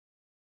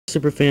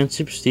Superfan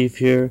Super Steve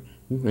here,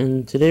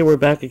 and today we're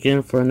back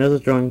again for another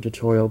drawing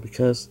tutorial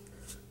because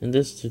in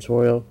this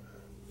tutorial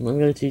I'm going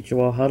to teach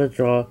you all how to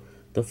draw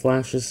the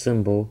flashes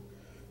symbol.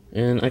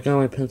 And I got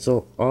my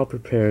pencil all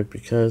prepared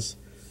because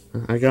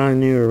I got a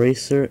new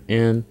eraser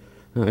and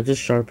I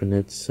just sharpened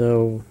it.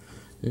 So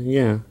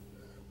yeah,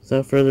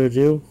 without further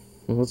ado,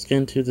 let's get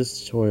into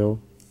this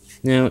tutorial.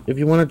 Now if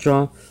you want to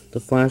draw the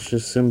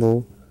flashes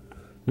symbol,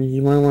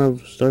 you might want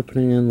to start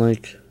putting in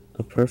like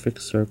a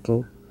perfect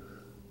circle.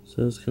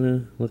 So it's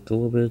gonna look a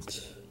little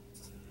bit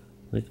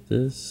like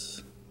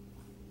this.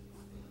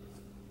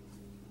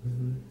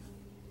 And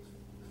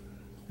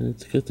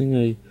it's a good thing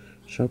I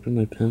sharpened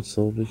my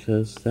pencil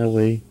because that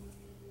way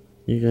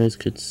you guys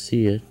could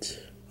see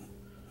it.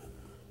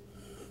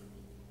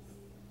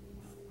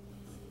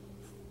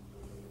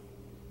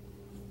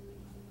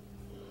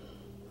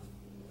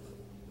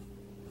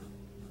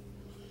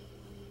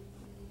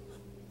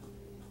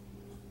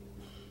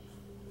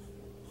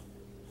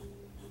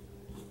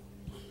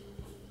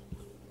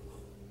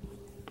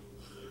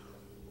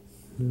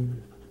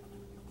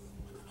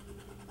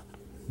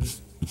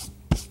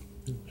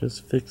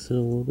 Just fix it a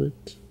little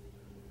bit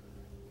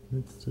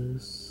like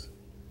this.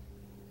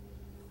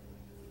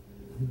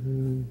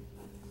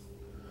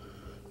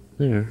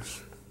 There.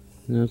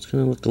 Now it's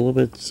gonna look a little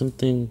bit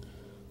something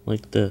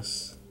like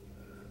this.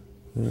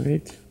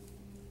 Alright?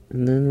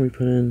 And then we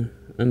put in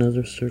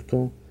another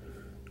circle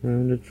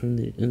around it from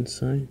the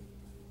inside.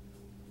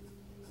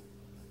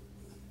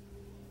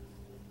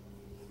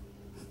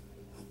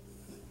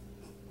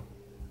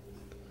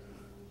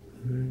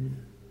 Right.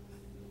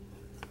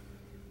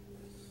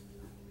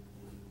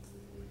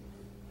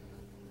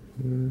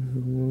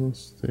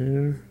 Almost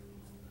there.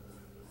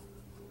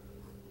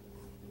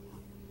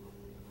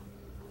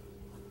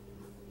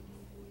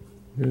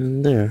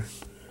 And there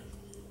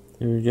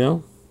we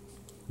go.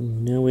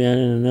 And now we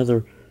added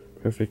another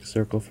perfect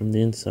circle from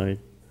the inside.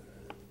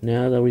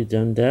 Now that we've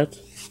done that,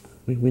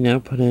 we now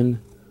put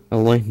in a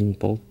lightning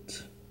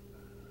bolt.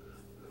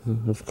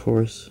 Of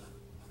course,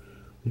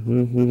 we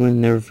would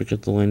never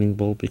forget the lightning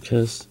bolt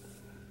because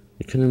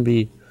it couldn't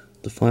be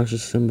the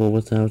flashes symbol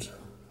without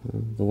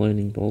the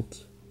lightning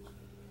bolt.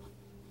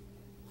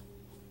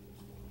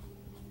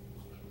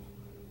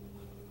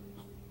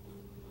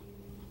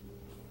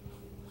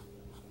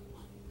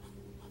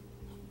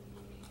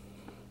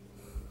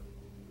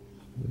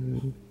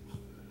 There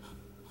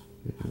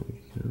we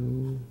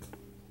go.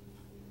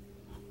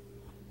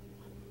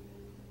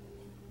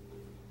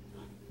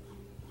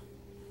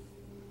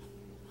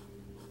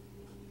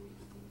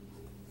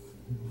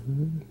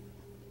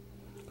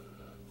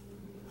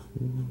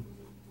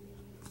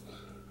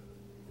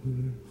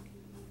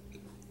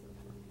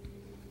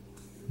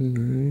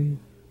 Alright.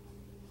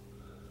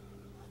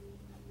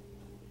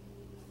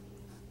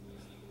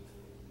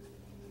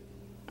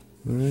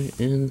 Alright,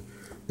 and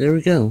there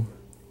we go.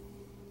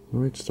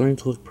 Alright, it's starting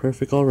to look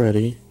perfect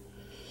already.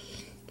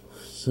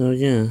 So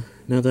yeah,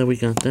 now that we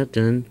got that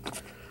done,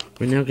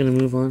 we're now going to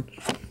move on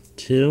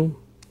to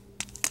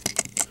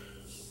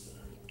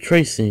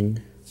tracing.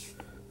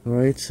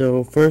 Alright,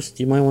 so first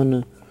you might want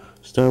to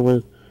start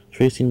with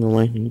tracing the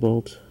lightning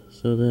bolt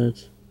so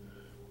that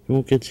you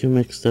won't get too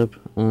mixed up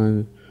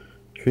on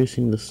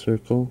tracing the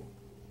circle.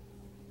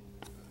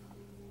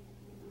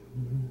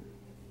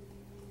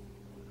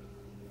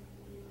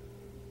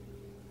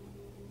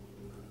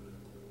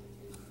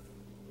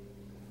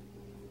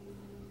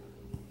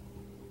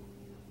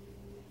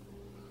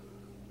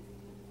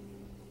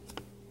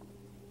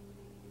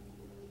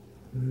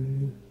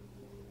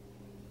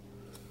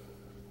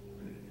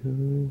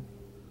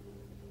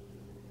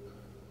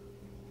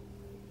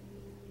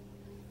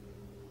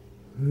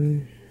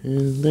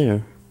 And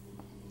there.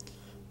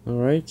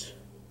 Alright,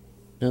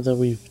 now that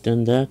we've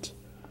done that,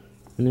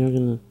 we're now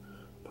gonna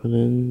put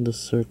in the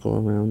circle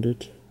around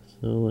it.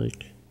 So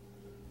like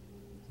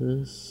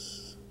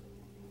this.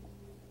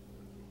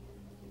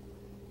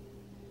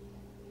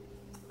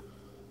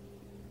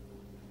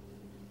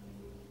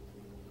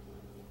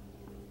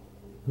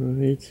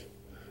 Alright,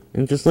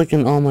 and just like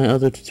in all my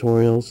other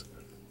tutorials,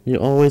 you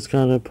always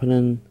gotta put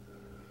in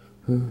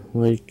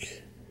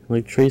like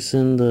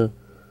tracing the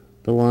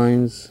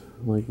lines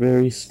like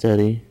very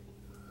steady,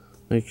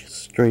 like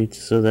straight,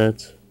 so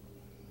that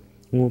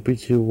it won't be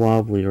too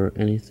wobbly or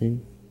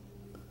anything.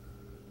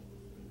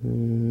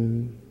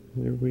 And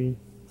there we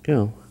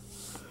go.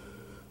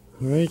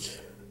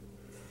 Alright,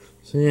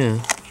 so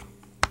yeah,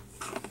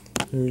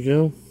 there we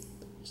go.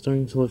 It's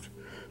starting to look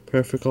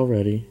perfect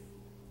already.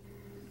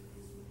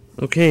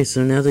 Okay,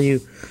 so now that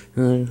you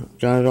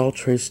got it all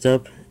traced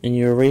up and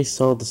you erased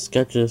all the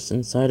sketches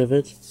inside of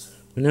it,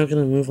 we're now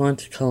going to move on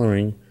to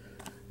coloring.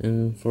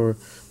 And for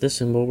this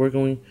symbol, we're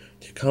going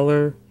to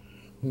color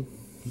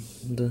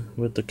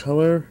with the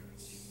color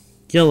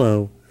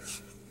yellow.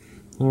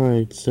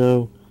 Alright,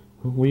 so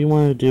what you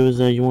want to do is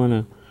that you want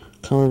to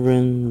color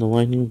in the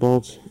lightning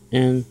bolt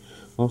and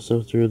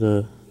also through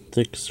the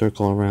thick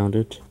circle around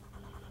it.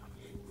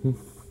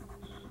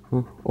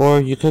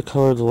 Or you could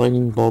color the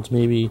lightning bolt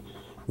maybe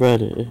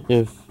red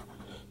if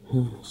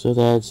so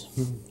that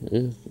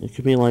it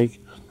could be like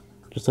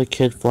just like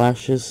Kid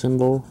Flash's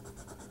symbol.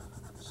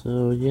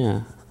 So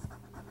yeah,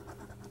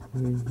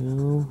 there we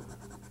go.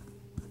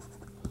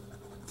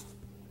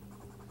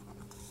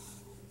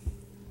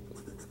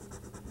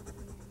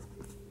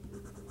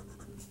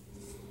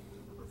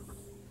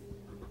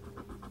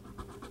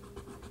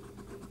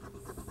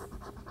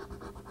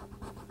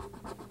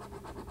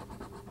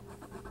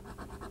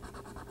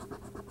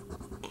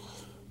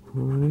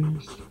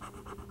 Alright.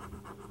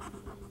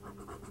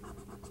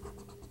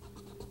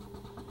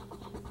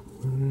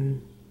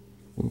 Alright.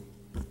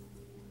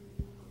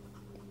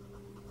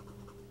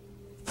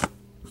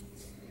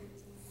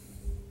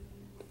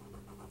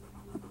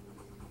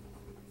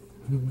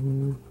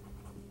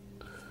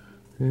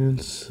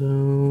 And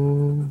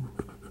so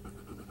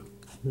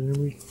there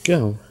we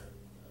go.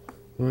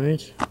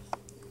 Right?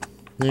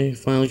 Now you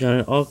finally got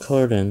it all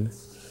colored in.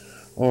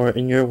 Or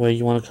in your way,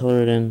 you want to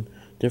color it in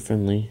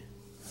differently.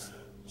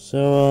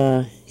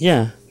 So,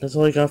 yeah, that's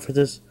all I got for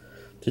this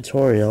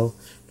tutorial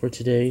for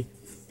today.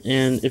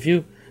 And if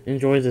you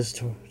enjoyed this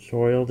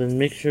tutorial, then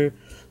make sure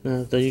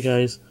that you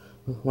guys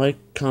like,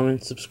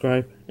 comment,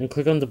 subscribe, and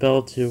click on the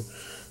bell to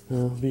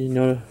be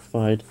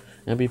notified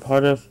and be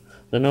part of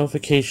the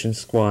notification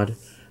squad.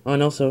 Oh,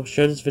 and also,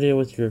 share this video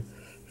with your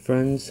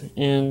friends,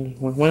 and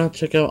why not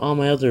check out all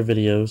my other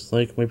videos,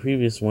 like my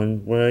previous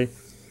one, where I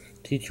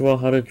teach you all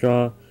how to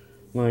draw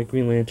my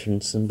Green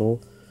Lantern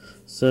symbol.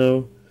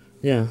 So,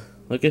 yeah,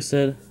 like I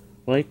said,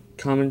 like,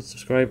 comment,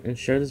 subscribe, and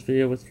share this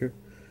video with your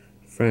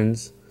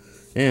friends.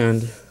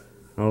 And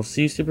I'll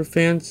see you super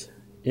fans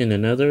in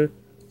another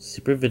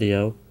super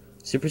video.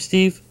 Super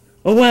Steve,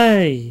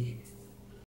 away!